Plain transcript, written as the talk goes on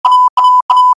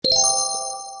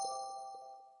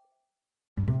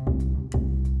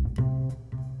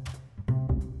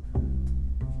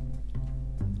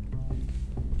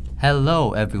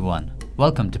Hello, everyone.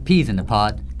 Welcome to Peas in the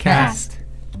Pod Cast.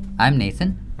 I'm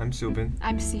Nathan, I'm Subin.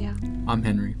 I'm Sia. I'm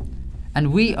Henry.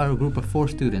 and we are a group of 4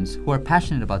 students who are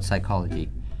passionate about psychology.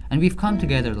 And we've come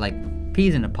together like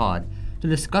peas in a pod to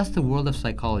discuss the world of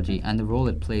psychology and the role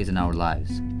it plays in our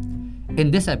lives.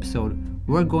 In this episode,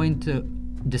 we're going to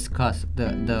discuss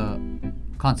the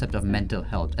concept of mental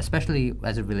health, especially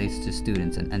as it relates to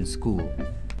students and school.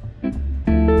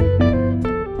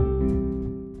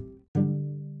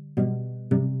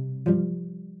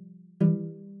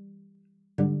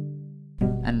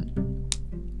 And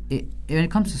when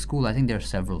it comes to school, I think there are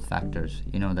several factors,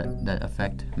 that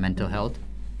affect mental health.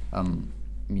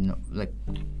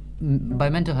 By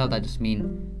mental health, I just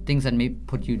mean things that may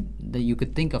put you, that you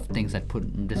could think of things that put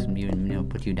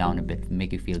you down a bit,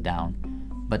 make you feel down.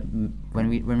 But when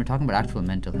we're talking about actual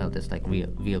mental health, it's like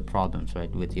real problems, right,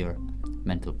 with your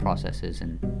mental processes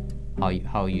and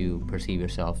how you perceive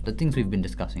yourself. The things we've been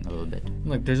discussing a little bit.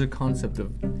 Like, there's a concept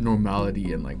of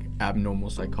normality and like abnormal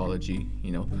psychology.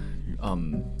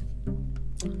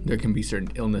 There can be certain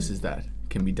illnesses that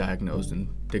can be diagnosed, and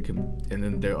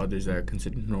then there are others that are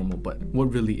considered normal. But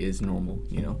what really is normal,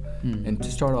 And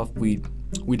to start off, we'd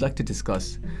like to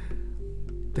discuss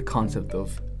the concept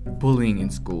of bullying in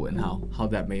school and how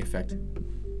that may affect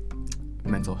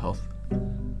mental health.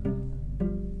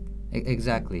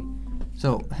 Exactly.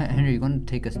 So, Henry, you're going to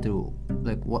take us through,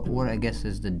 like, what I guess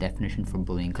is the definition for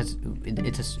bullying, because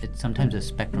it's sometimes a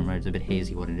spectrum, right? It's a bit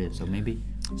hazy what it is, so maybe...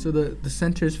 So the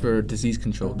Centers for Disease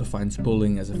Control defines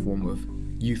bullying as a form of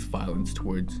youth violence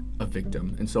towards a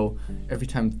victim. And so every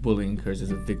time bullying occurs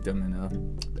as a victim and a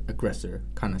aggressor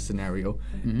kind of scenario,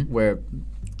 where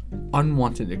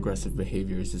unwanted aggressive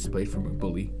behavior is displayed from a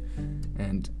bully.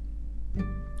 And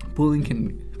bullying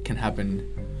can happen,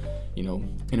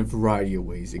 in a variety of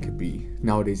ways.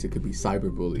 Nowadays it could be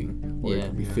cyberbullying, or it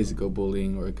could be physical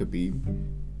bullying, or it could be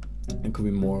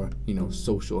more,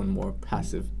 social and more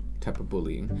passive type of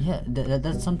bullying. Yeah,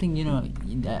 that's something,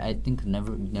 I think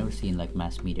never see in like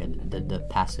mass media, the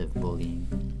passive bullying.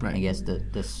 Right. I guess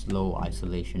the slow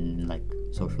isolation in like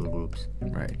social groups.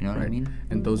 Right. You know what I mean?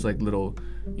 And those like little,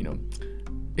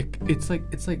 it's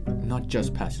like not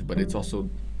just passive, but it's also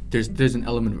there's an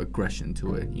element of aggression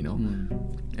to it,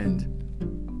 and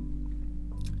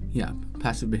yeah,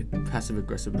 passive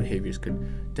aggressive behaviors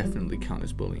could definitely count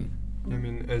as bullying. I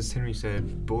mean, as Henry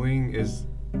said, bullying is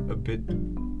a bit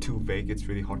too vague. It's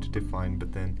really hard to define,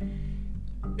 but then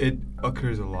it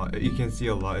occurs a lot. You can see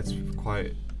a lot. It's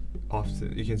quite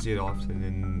often. You can see it often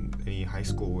in any high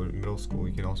school or middle school.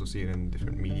 You can also see it in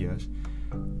different medias.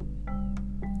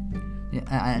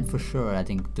 Yeah, and for sure, I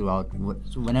think throughout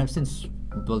since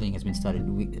bullying has been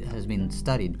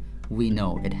studied, we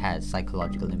know it has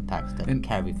psychological impacts that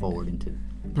carry forward into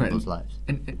people's lives.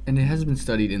 And it has been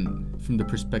studied from the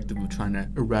perspective of trying to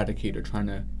eradicate or trying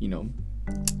to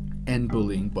end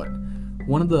bullying. But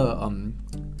one of the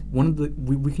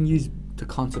we can use the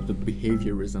concept of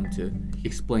behaviorism to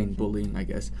explain bullying. I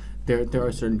guess there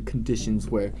are certain conditions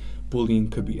where bullying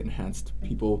could be enhanced.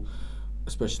 People,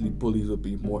 especially bullies, will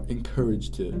be more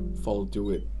encouraged to follow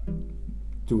through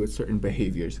with certain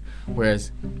behaviors,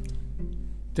 whereas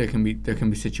there can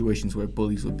be situations where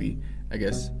bullies will be, I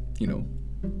guess,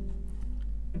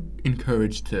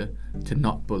 encouraged to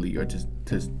not bully, or to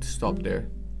stop their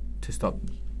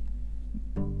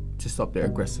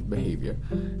aggressive behavior.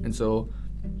 And so,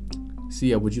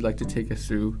 Sia, would you like to take us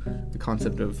through the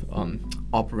concept of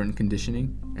operant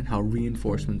conditioning and how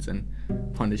reinforcements and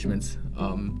punishments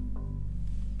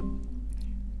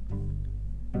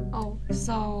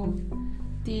So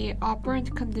the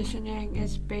operant conditioning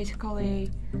is basically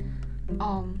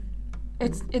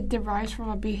it derives from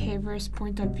a behaviorist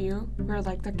point of view, where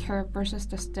like the carrot versus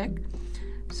the stick.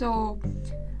 So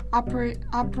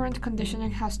operant conditioning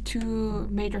has 2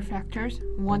 major factors.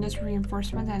 One is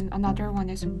reinforcement and another one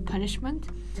is punishment.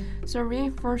 So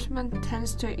reinforcement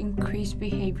tends to increase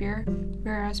behavior,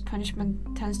 whereas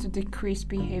punishment tends to decrease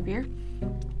behavior.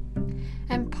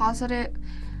 And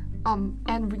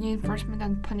and reinforcement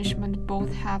and punishment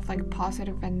both have like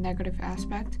positive and negative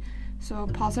aspect. So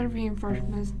positive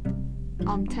reinforcement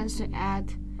tends to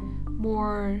add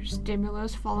more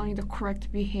stimulus following the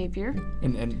correct behavior.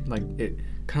 And like it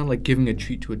kind of like giving a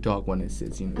treat to a dog when it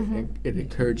sits, it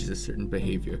encourages a certain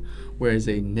behavior. Whereas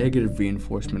a negative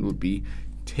reinforcement would be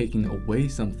taking away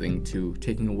something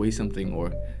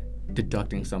or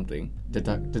deducting something,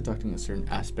 deducting a certain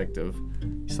aspect of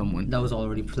someone. That was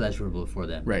already pleasurable for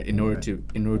them. Right, in order to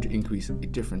increase a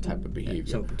different type of behavior.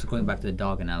 So going back to the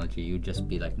dog analogy, you'd just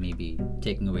be like maybe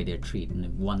taking away their treat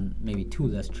and maybe 2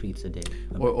 less treats a day.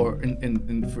 Or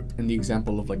in the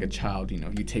example of like a child, you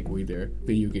take away their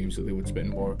video games, so they would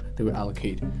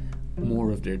allocate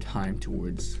more of their time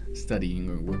towards studying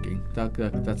or working.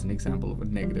 That's an example of a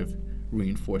negative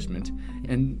reinforcement.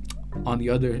 And on the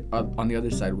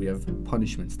other side, we have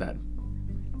punishments that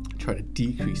try to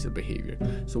decrease the behavior.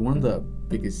 So one of the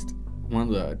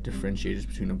differentiators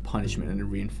between a punishment and a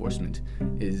reinforcement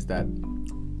is that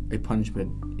a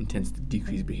punishment intends to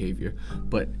decrease behavior,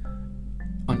 but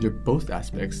under both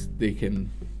aspects,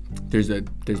 there's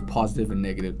positive and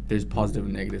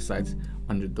negative sides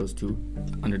under those two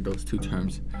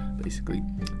terms, basically.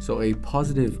 So a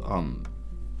positive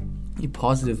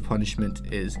punishment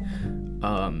is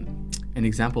an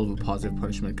example of a positive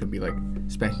punishment could be like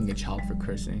spanking a child for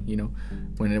cursing.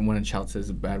 When a child says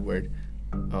a bad word,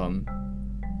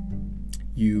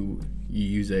 you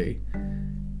use a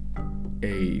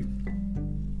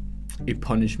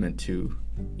punishment to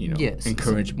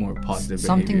encourage more positive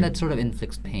something behavior. that sort of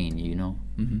inflicts pain,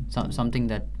 Mm-hmm. something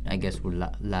that I guess would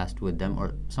last with them,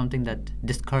 or something that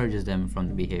discourages them from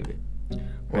the behavior.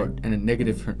 Right. And a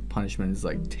negative punishment is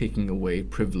like taking away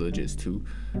privileges to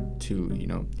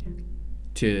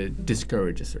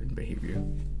discourage a certain behavior,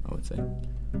 I would say.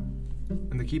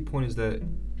 And the key point is that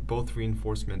both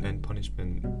reinforcement and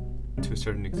punishment, to a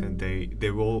certain extent,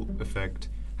 they will affect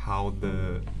how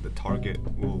the target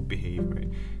will behave, right?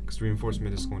 Because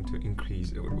reinforcement is going to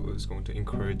increase, or is going to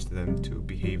encourage them to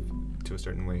behave to a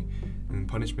certain way, and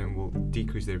punishment will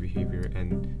decrease their behavior,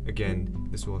 and again,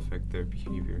 this will affect their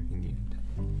behavior in the end.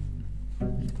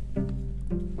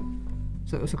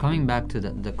 So coming back to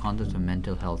the concept of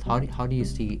mental health, how do you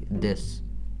see this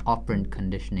operant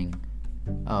conditioning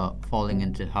falling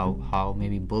into how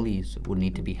maybe bullies would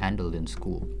need to be handled in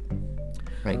school?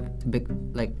 Right,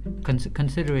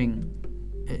 considering,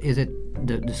 is it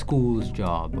the school's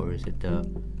job, or is it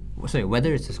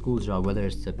whether it's the school's job, whether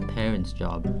it's the parents'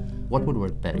 job, what would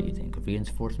work better, you think,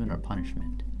 reinforcement or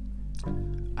punishment?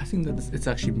 I think that it's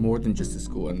actually more than just the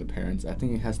school and the parents. I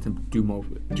think it has to do more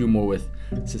with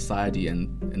society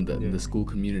and the school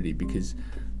community, because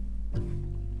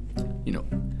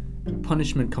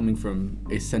punishment coming from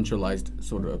a centralized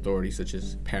sort of authority such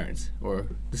as parents or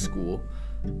the school,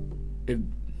 it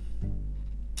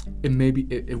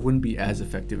wouldn't be as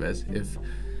effective as if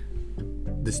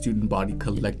the student body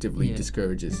collectively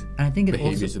discourages and I think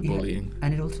behaviors of bullying.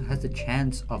 And it also has the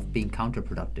chance of being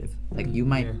counterproductive. Like you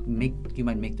might make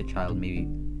the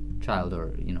child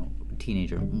or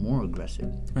teenager more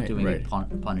aggressive to maybe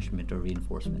punishment or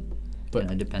reinforcement. But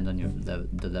it depends on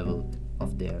the level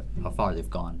of how far they've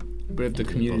gone. But if the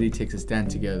community takes a stand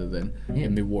together, then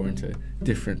it may warrant a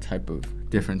different type of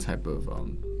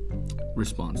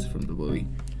response from the bully.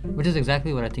 Which is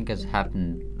exactly what I think has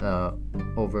happened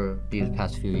over these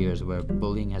past few years, where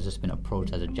bullying has just been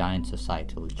approached as a giant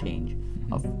societal change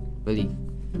of really,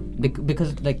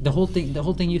 because like the whole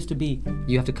thing used to be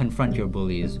you have to confront your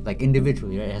bullies like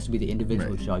individually, right? It has to be the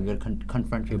individual's job. You got to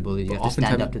confront your bullies. You have to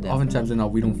stand up to them. Oftentimes now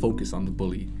we don't focus on the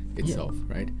bully itself,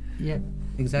 right? Yeah,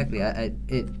 exactly.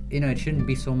 It shouldn't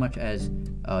be so much as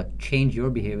change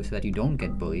your behavior so that you don't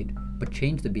get bullied, but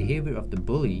change the behavior of the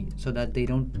bully so that they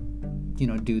don't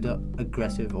do the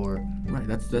aggressive or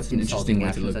that's an interesting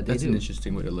way to look. That's an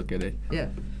interesting way to look at it. Yeah,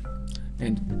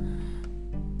 and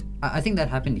I think that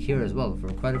happened here as well. For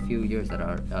quite a few years at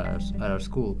our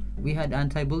school, we had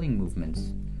anti-bullying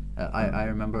movements. I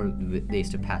remember they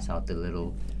used to pass out the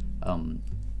little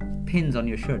pins on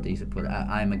your shirt. They used to put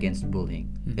 "I'm against bullying."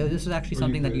 Mm-hmm. This is actually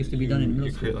something that used to be done in middle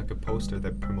school. You create like a poster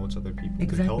that promotes other people.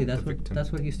 Exactly, to help the victim.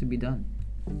 That's what used to be done.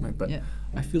 Right, but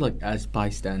I feel like as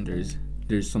bystanders,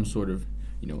 there's some sort of,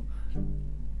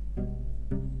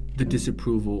 the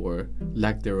disapproval or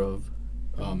lack thereof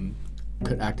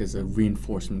could act as a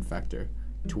reinforcement factor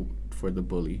for the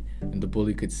bully, and the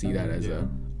bully could see that as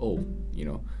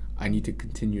I need to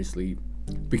continuously,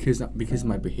 because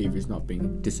my behavior is not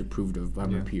being disapproved of by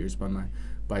my peers,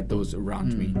 by those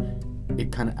around me,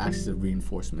 it kind of acts as a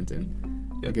reinforcement, and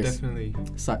I guess definitely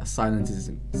silence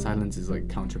is like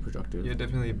counterproductive. Yeah,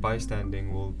 definitely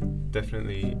bystanding will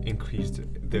definitely increase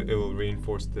it will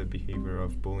reinforce the behavior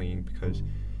of bullying, because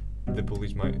the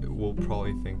bullies will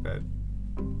probably think that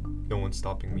no one's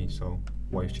stopping me, so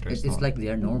why should I stop? It's like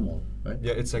they're normal, right?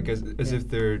 Yeah, it's like as if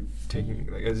they're thinking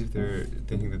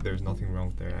that there's nothing wrong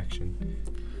with their action.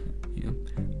 Yeah,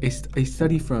 a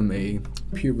study from a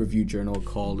peer-reviewed journal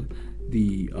called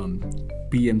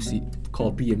BMC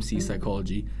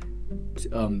Psychology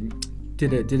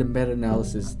did a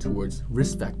meta-analysis towards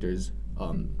risk factors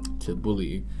to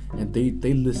bullying, and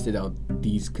they listed out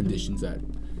these conditions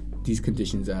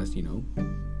as, you know,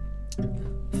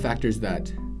 factors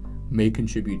that may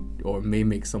contribute or may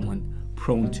make someone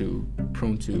prone to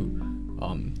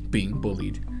being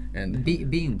bullied, and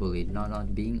Being bullied,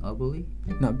 not being a bully.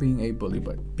 not being a bully,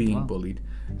 but being Wow. bullied.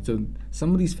 So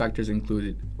some of these factors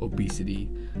included obesity,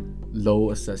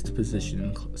 low assessed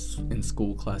position in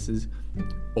school classes,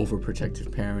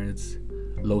 overprotective parents,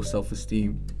 low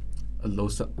self-esteem, a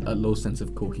low sense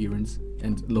of coherence,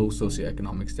 and low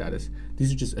socioeconomic status.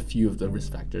 These are just a few of the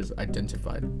risk factors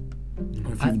identified.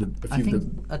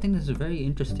 I think this is very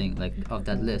interesting, like, of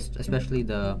that list, especially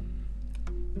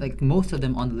like most of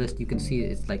them on the list. You can see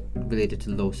it's like related to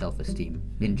low self-esteem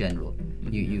in general.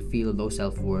 You feel low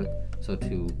self-worth, so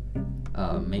to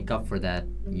make up for that,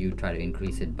 you try to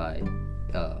increase it by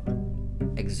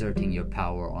exerting your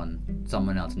power on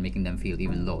someone else and making them feel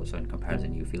even low, so in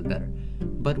comparison you feel better.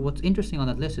 But what's interesting on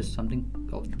that list is something,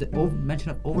 the mention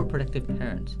of overprotective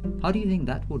parents. How do you think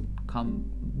that would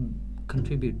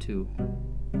contribute to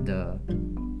the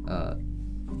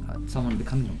someone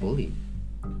becoming a bully?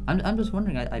 I'm just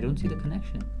wondering. I don't see the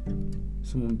connection.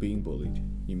 Someone being bullied,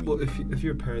 you mean? Well, if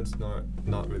your parents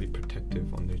not really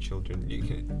protective on their children,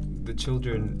 the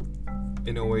children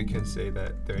in a way can say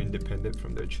that they're independent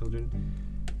from their children.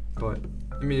 But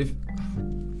I mean,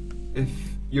 if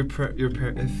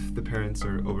if the parents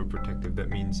are overprotective, that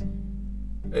means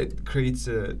it creates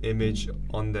an image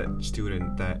on that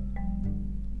student that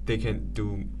they can't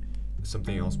do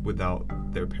something else without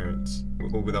their parents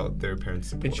or without their parents'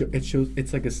 support. It shows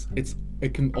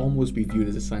it can almost be viewed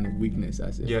as a sign of weakness,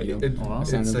 as if, Yeah, you know, Wow. a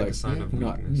sign it's of like like a sign of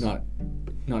not weakness.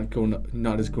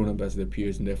 not as grown up as their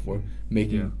peers, and therefore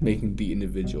making the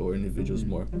individual or individuals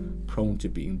more prone to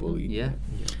being bullied. Yeah.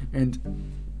 And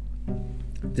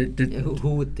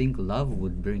Who would think love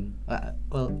would bring?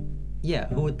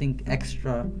 Who would think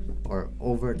extra or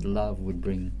overt love would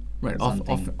bring? right,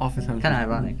 something oftentimes kind of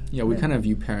ironic. Yeah, we kind of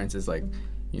view parents as like,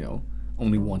 you know,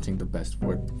 only wanting the best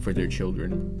for their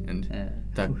children, and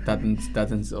that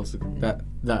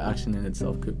action in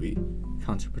itself could be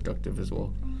counterproductive as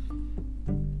well.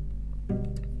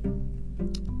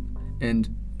 And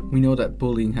we know that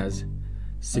bullying has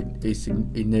a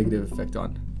negative effect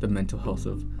on the mental health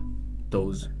of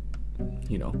those,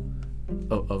 you know,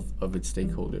 of its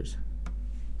stakeholders.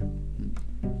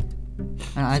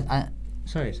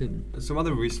 Sorry, so Some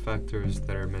other risk factors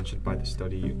that are mentioned by the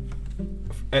study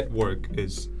at work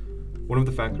is one of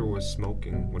the factors was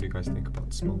smoking. What do you guys think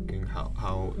about smoking?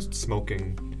 How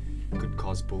smoking could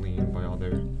cause bullying by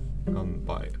other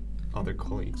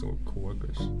colleagues or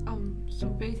coworkers? So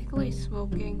basically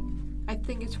smoking, I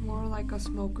think it's more like a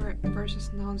smoker versus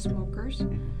non-smokers.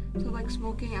 So like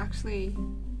smoking actually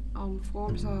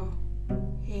forms a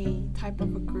type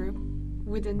of a group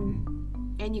within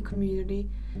any community,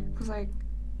 because like,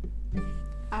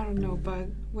 I don't know, but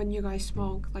when you guys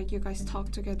smoke, like you guys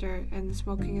talk together, and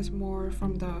smoking is more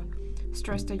from the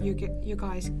stress that you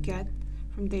guys get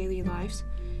from daily lives,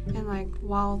 and like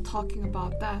while talking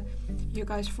about that, you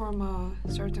guys form a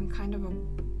certain kind of a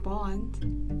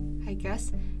bond, I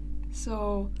guess.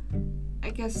 So I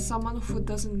guess someone who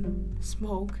doesn't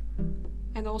smoke,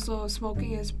 and also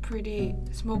smoking has pretty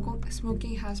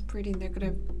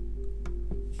negative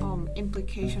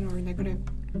implication or negative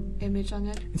image on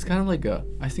it. It's kind of like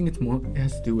I think it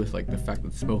has to do with like the fact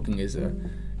that smoking is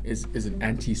an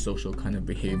antisocial kind of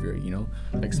behavior, you know?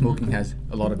 Like smoking has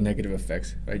a lot of negative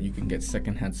effects, right? You can get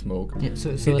secondhand smoke. yeah, so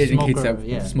It a indicates smoker, that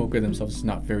yeah. the smoker themselves is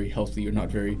not very healthy or not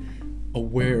very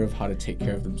aware of how to take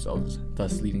care of themselves,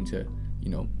 thus leading to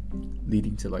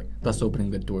like, thus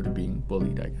opening the door to being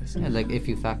bullied, I guess. Yeah, like if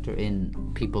you factor in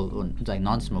people like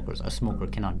non-smokers, a smoker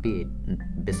cannot be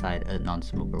beside a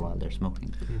non-smoker while they're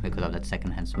smoking because of that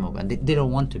secondhand smoke, and they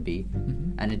don't want to be,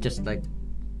 and it just like,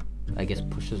 I guess,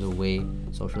 pushes away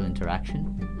social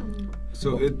interaction.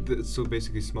 So so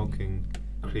basically smoking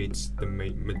creates the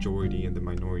majority and the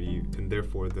minority, and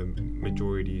therefore the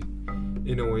majority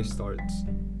in a way starts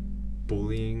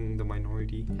bullying the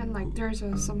minority. And like there's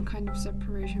some kind of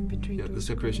separation between Yeah, the those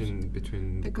separation groups,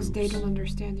 between the because they groups. don't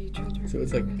understand each other. So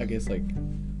it's like, I guess, like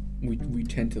we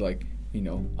tend to like, you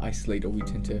know, isolate, or we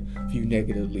tend to view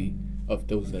negatively of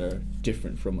those that are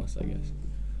different from us, I guess.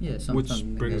 Yeah, Which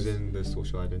something brings that's- in the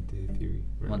social identity theory.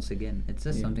 Right? Once again, it's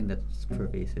just Yeah. something that's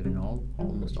pervasive in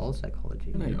almost all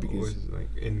psychology. Right. Yeah, because always like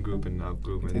in group and out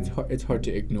group. And It's hard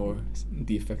to ignore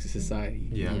the effects of society.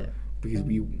 Yeah. Because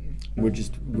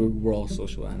we're all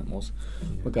social animals.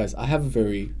 But guys, I have a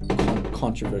very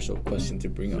controversial question to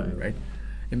bring up, Sorry. right?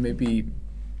 It may be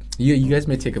You guys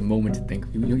may take a moment to think.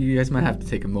 You guys might have to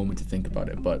take a moment to think about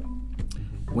it. But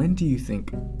when do you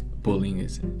think bullying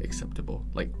is acceptable?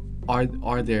 Like, are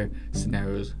there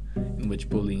scenarios in which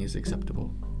bullying is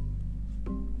acceptable?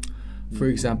 For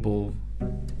example,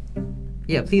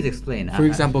 Yeah, please explain. for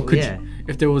example, yeah.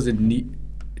 if there was a need,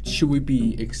 should we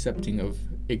be accepting of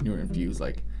ignorant views?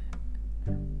 Like,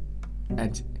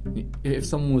 and if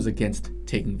someone was against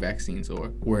taking vaccines or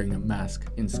wearing a mask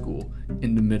in school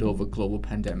in the middle of a global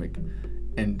pandemic,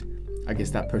 and I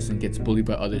guess that person gets bullied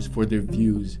by others for their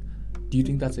views, do you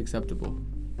think that's acceptable?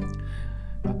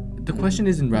 The question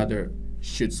isn't rather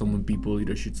should someone be bullied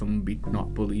or should someone be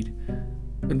not bullied.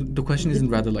 And the question isn't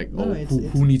rather like, No, oh,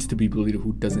 it's- who needs to be bullied or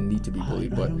who doesn't need to be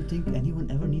bullied. I But don't think anyone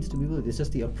ever needs to be bullied. It's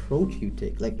just the approach you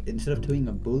take. Like, instead of doing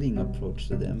a bullying approach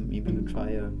to them, maybe you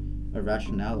try a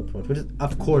rationale approach, which is,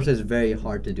 of course, is very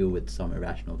hard to do with some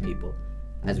irrational people,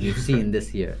 as we've seen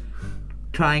this year.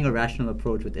 Trying a rational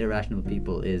approach with irrational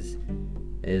people is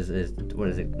what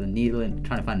is it? The needle in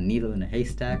trying to find a needle in a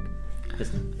haystack.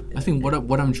 Just, I think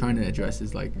what I'm trying to address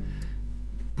is like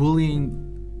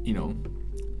bullying, you know,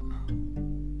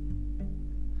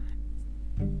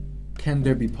 can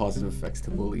there be positive effects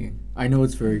to bullying? I know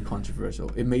it's very controversial.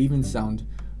 It may even sound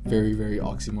very, very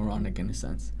oxymoronic in a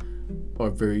sense. Or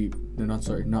very, no, not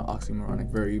oxymoronic,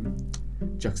 very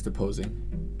juxtaposing.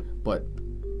 But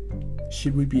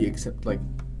should we be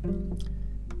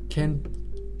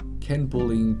can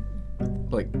bullying,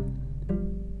 like,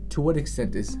 to what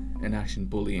extent is an action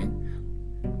bullying?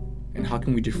 And how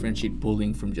can we differentiate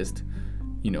bullying from just,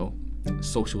 you know,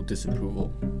 social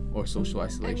disapproval or social I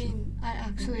isolation? mean, I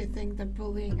actually think that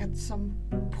bullying at some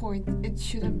point it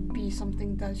shouldn't be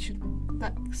something that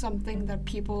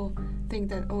people think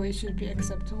that it should be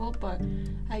acceptable. But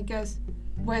I guess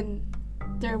when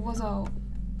there was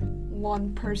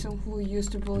one person who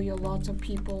used to bully a lot of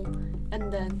people,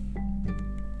 and then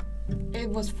it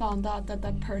was found out that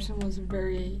that person was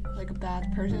very like a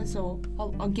bad person. So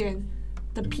again,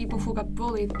 the people who got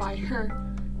bullied by her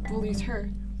bullies her.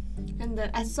 And then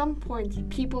at some point,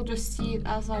 people just see it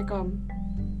as like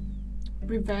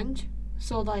revenge.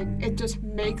 So like it just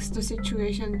makes the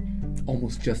situation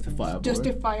Almost justifiable. right?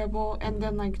 justifiable, and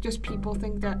then like just people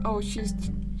think that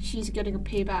she's getting a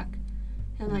payback,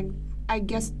 and like I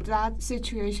guess that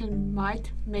situation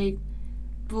might make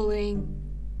bullying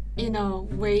in a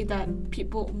way that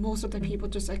most of the people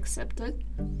just accept it.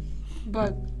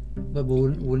 But but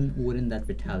wouldn't that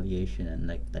retaliation and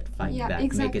like that fight Yeah, back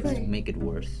exactly. make it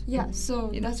worse? yeah,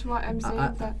 so You know, that's why I'm saying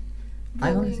that. I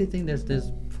honestly bullying- think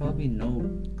there's probably no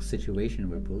situation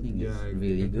where bullying is Yeah, I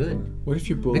really agree. good. What if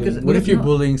you're bullying? Because- What if you're no.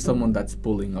 bullying someone that's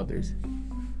bullying others?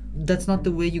 That's not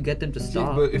the way you get them to See,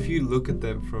 stop. but if you look at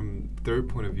that from their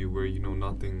point of view, where you know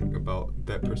nothing about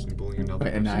that person bullying another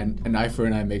Right, person, an eye for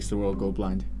an eye makes the world go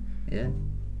blind. Yeah,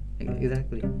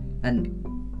 exactly. And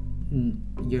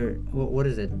you're what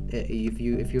is it? If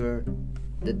you're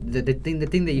the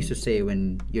thing they used to say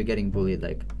when you're getting bullied,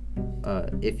 like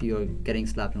if you're getting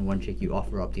slapped on one cheek, you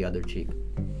offer up the other cheek,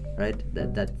 right?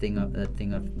 That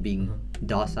thing of being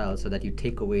docile, so that you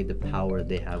take away the power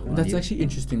they have on That's you. actually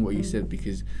interesting what you said,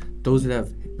 because those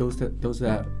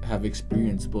that have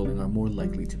experienced bullying are more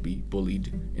likely to be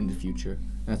bullied in the future.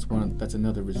 And that's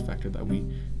another risk factor that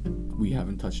we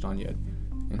haven't touched on yet,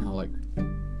 and how like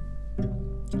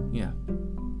yeah.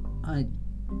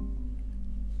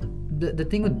 The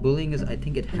thing with bullying is I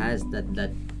think it has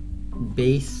that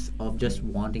base of just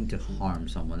wanting to harm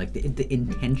someone, like the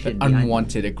intention behind it.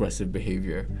 Unwanted aggressive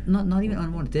behavior. Not even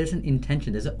unwanted. There's an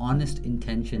intention. There's an honest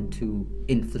intention to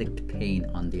inflict pain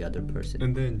on the other person.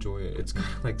 and they enjoy it. It's kind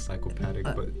of like psychopathic,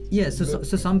 but Yeah. So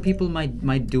some people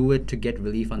might do it to get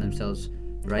relief on themselves,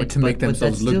 right? Or to make But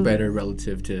themselves that's look still- better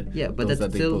relative to Yeah, but those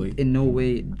that that they still bully. in no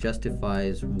way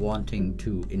justifies wanting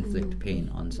to inflict pain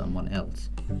on someone else.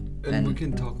 and we and-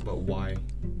 can talk about why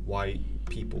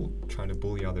people trying to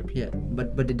bully other people. Yeah,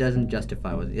 but it doesn't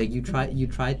justify what, like you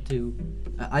try to.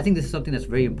 I think this is something that's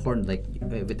very important, like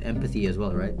with empathy as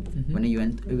well, right? When you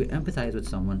empathize with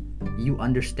someone, you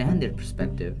understand their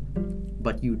perspective,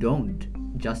 but you don't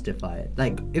justify it.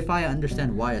 Like if I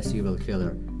understand why a serial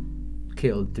killer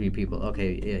killed 3 people,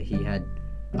 okay, yeah, he had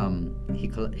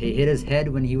he hit his head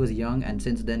when he was young, and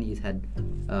since then he's had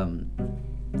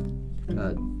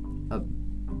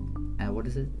what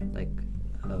is it, like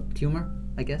a tumor,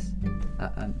 I guess.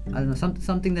 I don't know,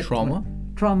 something that Trauma?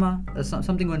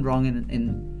 Something went wrong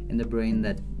in the brain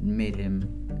that made him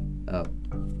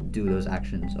do those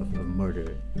actions of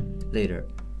murder later.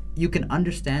 You can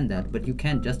understand that, but you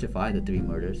can't justify the 3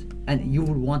 murders, and you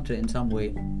would want to in some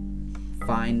way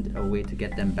find a way to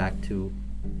get them back to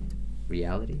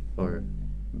reality, or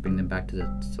bring them back to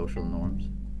the social norms.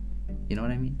 You know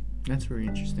what I mean? That's very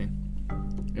interesting,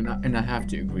 and I have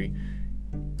to agree.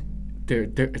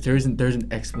 There isn't there's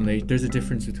an explanation. There's a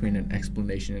difference between an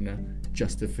explanation and a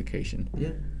justification.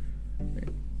 Yeah.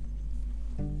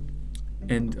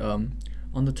 And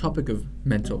on the topic of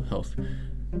mental health,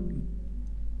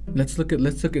 let's look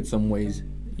at some ways,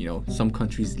 some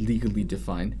countries legally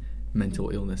define mental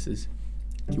illnesses.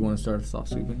 Do you want to start us off,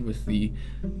 Stephen, with the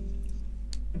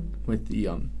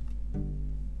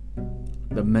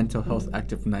Mental Health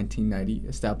Act of 1990,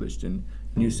 established in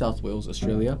New South Wales,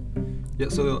 Australia? Yeah,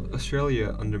 so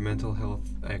Australia, under Mental Health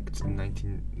Act in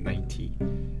 1990,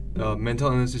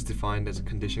 mental illness is defined as a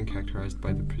condition characterized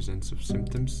by the presence of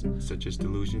symptoms such as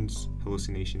delusions,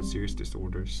 hallucinations, serious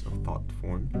disorders of thought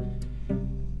form,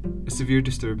 a severe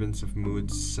disturbance of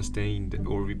moods, sustained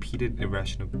or repeated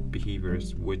irrational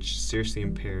behaviors which seriously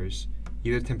impairs,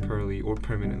 either temporarily or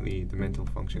permanently, the mental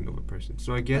function of a person.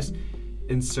 So I guess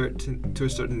to a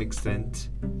certain extent,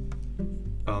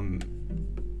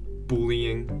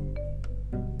 bullying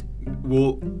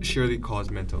will surely cause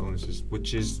mental illnesses,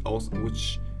 which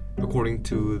according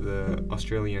to the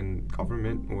Australian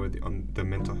government, or the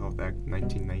Mental Health Act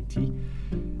 1990,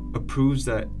 approves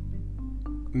that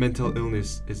mental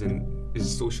illness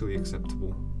is socially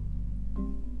acceptable.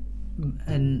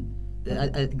 And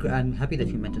I'm happy that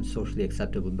you mentioned socially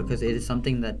acceptable, because it is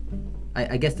something that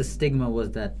I guess the stigma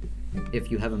was that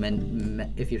if you have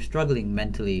if you're struggling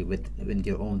mentally with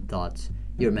your own thoughts,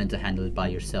 you're meant to handle it by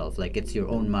yourself. Like, it's your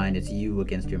own mind, it's you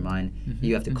against your mind. Mm-hmm.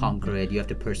 You have to conquer it, you have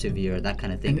to persevere, that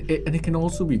kind of thing. And it can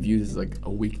also be viewed as like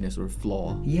a weakness or a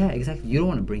flaw. Yeah, exactly. You don't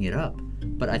want to bring it up.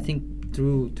 But I think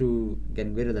through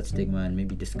getting rid of that stigma and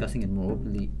maybe discussing it more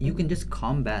openly, you can just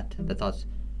combat the thoughts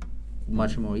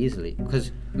much more easily.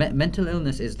 Because mental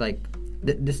illness is like,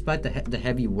 despite the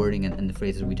heavy wording and the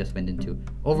phrases we just went into,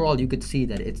 overall you could see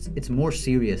that it's more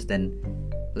serious than,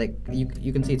 like,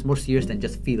 you can see it's more serious than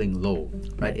just feeling low,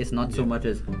 right? It's not so much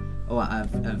as, oh,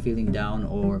 I'm feeling down,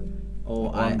 or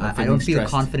I don't feel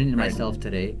stressed. Confident in Right. myself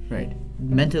today. Right.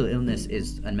 Mental illness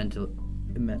and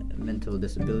mental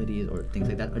disabilities or things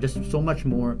like that are just so much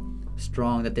more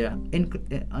strong that they're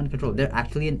uncontrolled. They're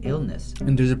actually an illness.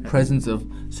 And there's a presence of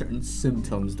certain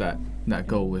symptoms that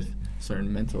go with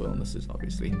certain mental illnesses,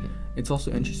 obviously. It's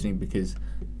also interesting because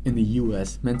in the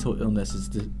US, mental illness is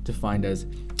defined as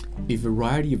a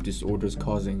variety of disorders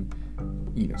causing,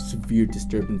 severe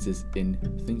disturbances in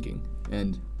thinking,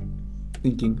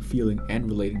 feeling, and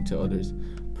relating to others.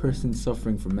 Persons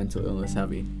suffering from mental illness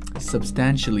have a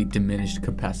substantially diminished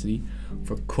capacity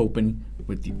for coping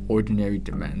with the ordinary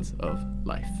demands of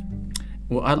life.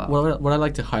 What I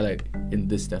like to highlight in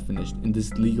this definition, in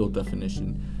this legal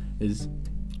definition, is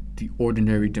the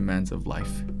ordinary demands of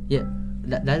life. Yeah,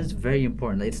 that is very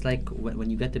important. It's like when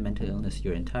you get the mental illness,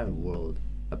 your entire world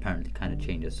apparently kind of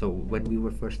changes. So when we were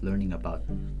first learning about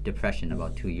depression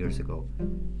about 2 years ago,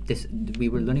 we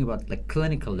were learning about like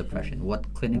clinical depression,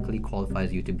 what clinically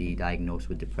qualifies you to be diagnosed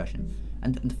with depression.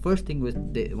 And the first thing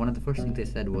one of the first things they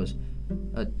said was,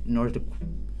 in order to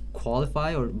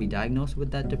qualify or be diagnosed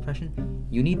with that depression,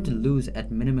 you need to lose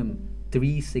at minimum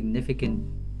 3 significant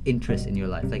interests in your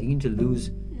life. Like, you need to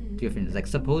lose different. Like,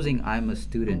 supposing I'm a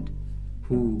student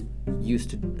who used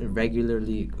to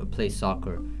regularly play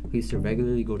soccer, who used to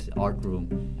regularly go to the art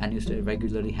room, and used to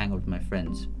regularly hang out with my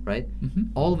friends, right?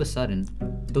 Mm-hmm. All of a sudden,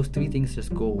 those 3 things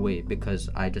just go away because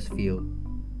I just feel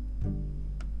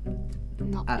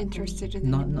not interested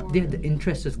in it anymore. The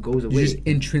interest just goes away. You're just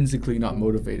intrinsically not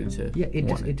motivated to. Yeah,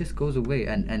 it just goes away,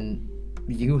 and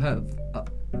you have.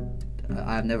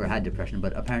 I've never had depression,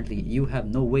 but apparently you have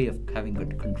no way of having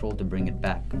good control to bring it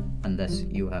back unless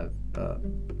you have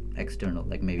external,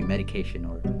 like maybe medication,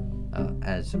 or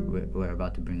as we're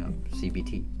about to bring up,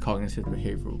 CBT, cognitive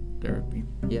behavioral therapy.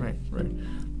 Yeah. Right.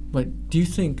 But do you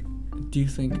think?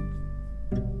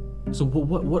 So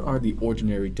what are the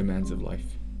ordinary demands of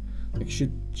life? Like,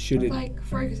 should it? Like,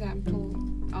 for example,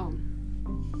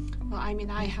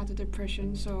 I had a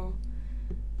depression, so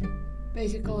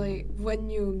basically, when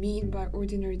you mean by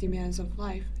ordinary demands of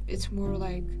life, it's more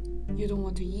like you don't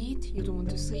want to eat, you don't want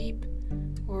to sleep,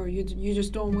 or you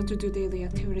just don't want to do daily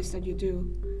activities that you do.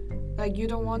 Like, you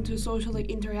don't want to socially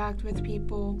interact with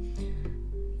people.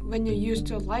 When you used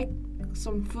to like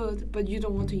some food, but you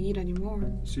don't want to eat anymore.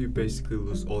 So you basically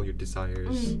lose all your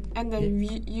desires. And then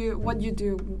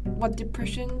what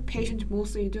depression patients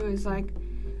mostly do is, like,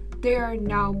 they are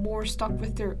now more stuck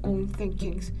with their own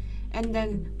thinkings. And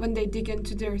then when they dig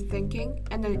into their thinking,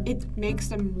 and then it makes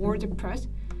them more depressed.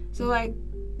 So I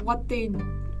think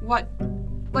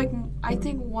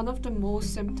one of the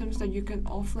most symptoms that you can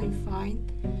often find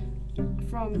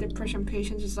from depression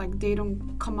patients is like they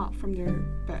don't come out from their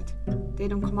bed. They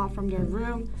don't come out from their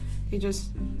room. They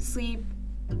just sleep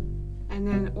and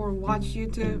then or watch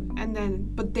YouTube and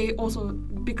then but they also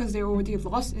because they already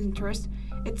lost interest,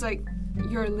 it's like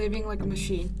you're living like a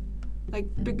machine. Like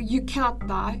you cannot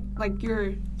die. Like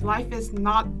your life is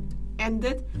not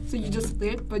ended, so you just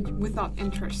live but without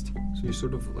interest. So you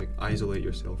sort of like isolate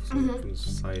yourself from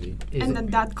society. And then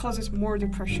that causes more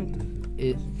depression.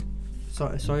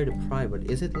 Sorry to pry,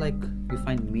 but is it like you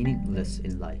find meaningless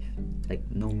in life? Like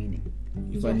no meaning?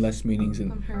 You find Yes. less meanings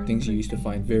in things you used to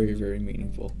find very, very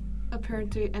meaningful.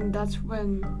 Apparently, and that's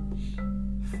when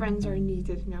friends are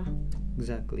needed now.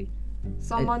 Exactly.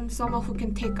 Someone who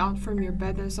can take out from your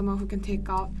bed and someone who can take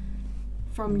out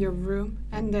from your room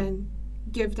and then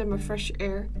give them a fresh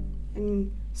air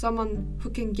and someone who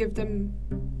can give them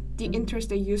the interest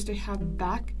they used to have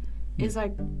back is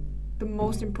like the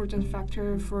most important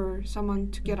factor for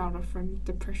someone to get out of from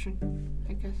depression,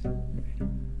 I guess.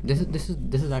 This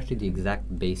is actually the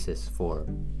exact basis for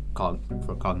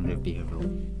cognitive behavioral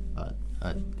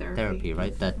therapy,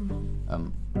 right? That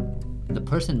the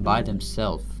person by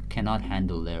themselves cannot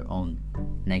handle their own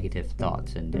negative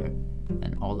thoughts and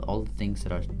all the things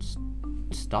that are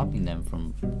stopping them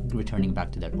from returning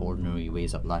back to their ordinary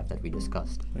ways of life that we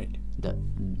discussed. Right.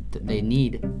 They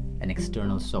need an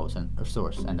external source,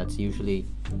 and that's usually,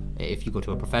 if you go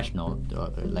to a professional,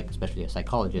 like especially a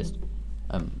psychologist,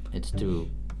 it's through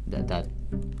that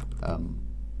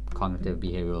cognitive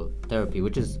behavioral therapy,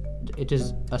 which is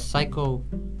a psycho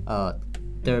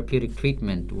therapeutic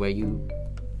treatment where you,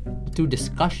 through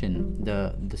discussion,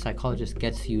 the psychologist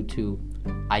gets you to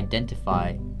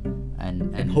identify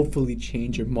and hopefully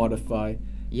change or modify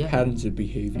patterns of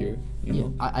behavior, you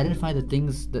know, identify the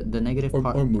things, the negative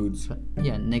or moods.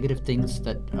 Negative things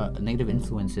that negative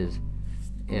influences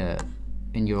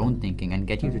in your own thinking, and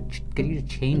get you to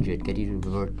change it, get you to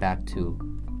revert back to,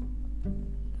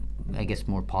 I guess,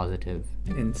 more positive.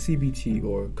 And CBT,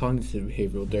 or cognitive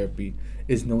behavioral therapy,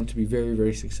 is known to be very,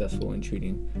 very successful in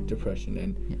treating depression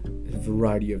and a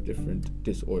variety of different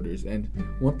disorders. And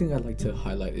one thing I'd like to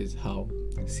highlight is how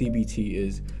CBT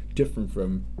is different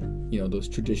from, those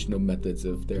traditional methods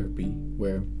of therapy,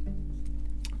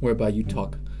 whereby you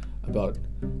talk about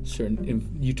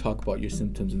your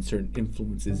symptoms and certain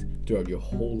influences throughout your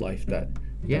whole life that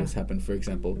has happened. For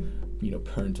example,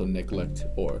 parental neglect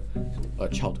or a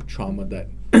childhood trauma that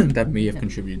that may have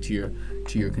contributed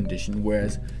to your condition,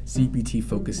 whereas CBT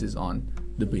focuses on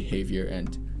the behavior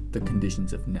and the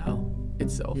conditions of now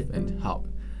itself and how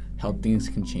things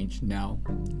can change now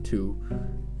to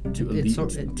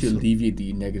alleviate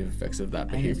the negative effects of that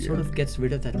behavior. And it sort of gets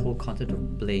rid of that whole concept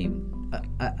of blame.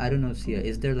 I don't know, Sia,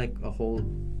 is there like a whole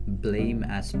blame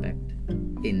aspect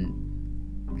in,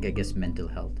 I guess, mental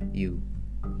health? You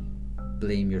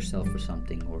blame yourself for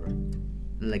something, or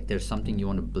like there's something you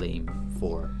want to blame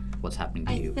for what's happening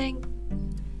to you. I think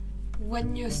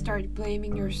when you start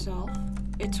blaming yourself,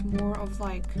 it's more of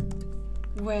like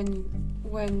when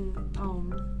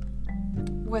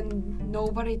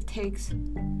nobody takes,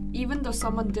 even though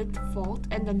someone did the fault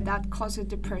and then that causes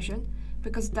depression,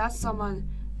 because that someone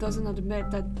doesn't admit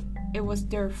that it was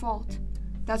their fault.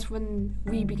 That's when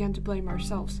we begin to blame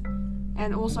ourselves.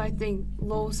 And also I think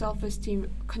low self-esteem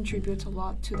contributes a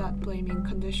lot to that blaming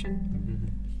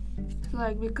condition. So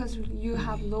like because you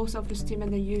have low self-esteem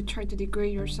and then you try to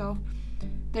degrade yourself,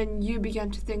 then you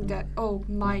begin to think that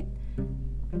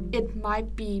it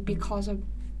might be because of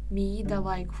me that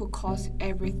like who caused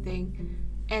everything.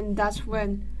 And that's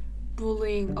when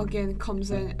bullying again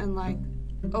comes in and like,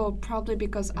 probably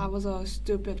because I was a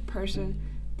stupid person,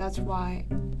 that's why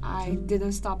I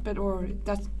didn't stop it, or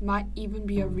that might even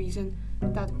be a reason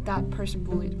that person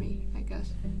bullied me, I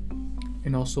guess.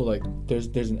 And also like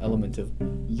there's an element of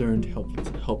learned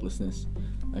helplessness,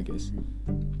 I guess.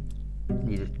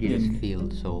 You just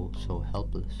feel so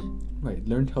helpless. Right,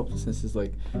 learned helplessness is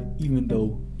like even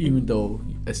though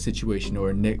a situation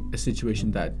or a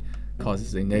situation that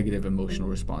causes a negative emotional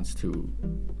response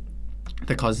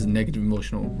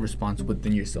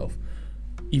within yourself,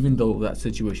 even though that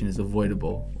situation is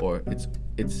avoidable, or it's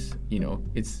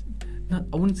not,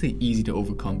 I wouldn't say easy to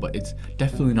overcome, but it's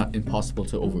definitely not impossible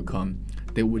to overcome.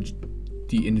 The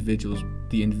individual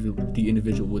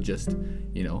will just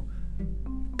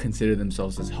consider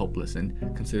themselves as helpless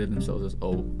and consider themselves as,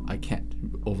 I can't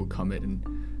overcome it, and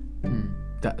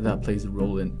that plays a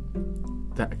role in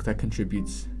that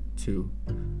contributes to,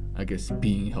 I guess,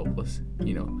 being helpless.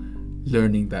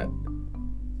 Learning that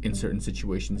in certain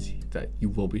situations that you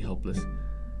will be helpless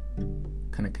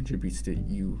kind of contributes to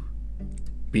you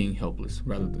being helpless,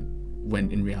 rather than when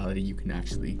in reality you can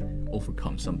actually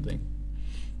overcome something.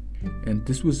 And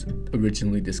this was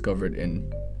originally discovered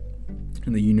in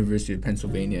the University of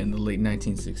Pennsylvania in the late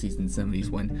 1960s and 70s,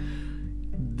 when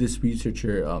this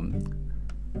researcher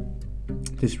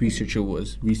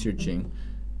was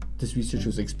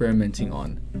experimenting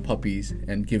on puppies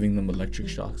and giving them electric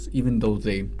shocks, even though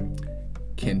they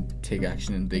can take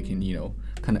action and they can,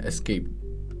 kind of escape,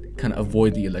 kind of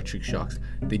avoid the electric shocks.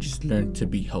 They just learn to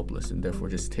be helpless and therefore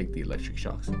just take the electric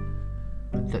shocks.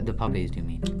 The puppies, do you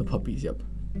mean? The puppies, yep.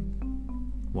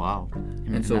 Wow.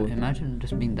 And so Imagine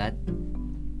just being that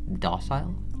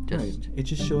docile. Just it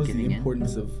just shows the giving in.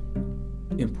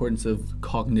 importance of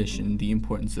cognition, the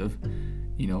importance of,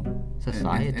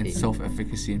 Society. and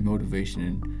self-efficacy and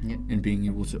motivation and being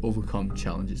able to overcome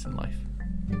challenges in life.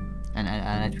 And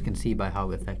as you can see by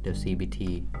how effective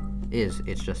CBT is,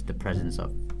 it's just the presence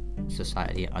of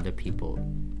society, other people,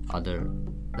 other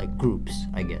groups,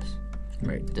 I guess.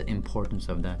 Right. The importance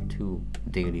of that to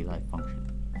daily life function.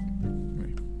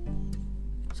 Right.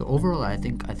 So overall, I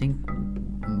think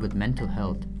with mental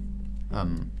health,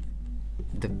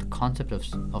 the concept of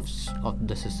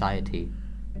the society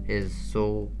is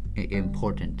so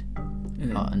important,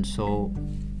 and so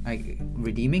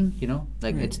redeeming.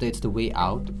 It's the way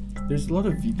out. There's a lot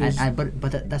of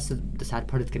but that's the sad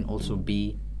part. It can also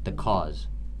be the cause.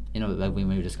 Like when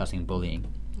we were discussing bullying,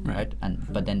 right?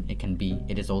 But then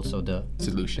it is also the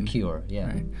solution, the cure. Yeah.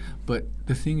 Right. But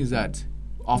the thing is that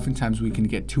oftentimes we can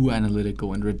get too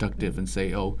analytical and reductive and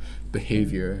say,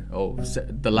 behavior,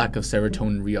 the lack of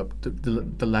serotonin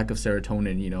the lack of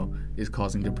serotonin, is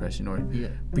causing depression, or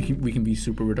we can be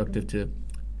super reductive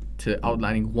to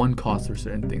outlining one cause for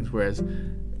certain things, whereas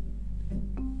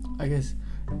I guess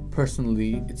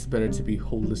personally it's better to be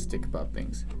holistic about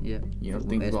things. Yeah.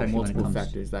 Think about multiple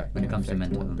factors that when it can comes to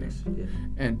affect mental one thing. illness.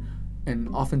 Yeah. And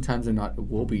oftentimes it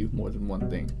will be more than one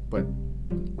thing, but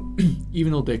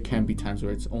even though there can be times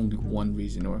where it's only one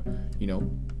reason, or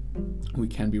we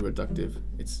can be reductive,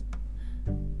 it's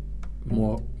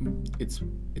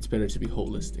better to be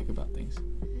holistic about things.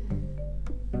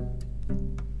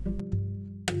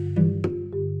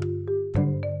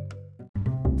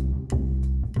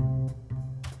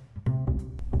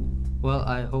 Well,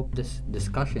 I hope this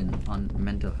discussion on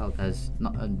mental health has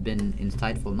been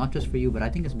insightful, not just for you, but I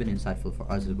think it's been insightful for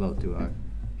us as well through our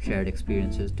shared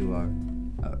experiences, through our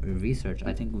research.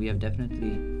 I think we have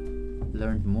definitely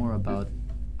learned more about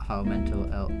how vital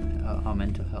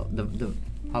mental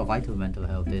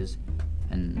health is,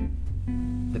 and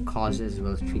the causes as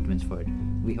well as treatments for it.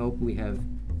 We hope we have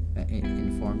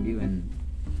informed you and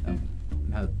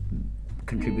have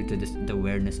contributed to the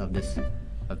awareness of this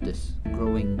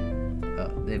growing,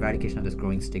 the eradication of this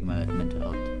growing stigma that mental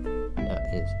health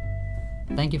is.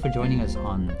 Thank you for joining us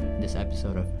on this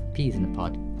episode of Peas in the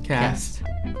Podcast.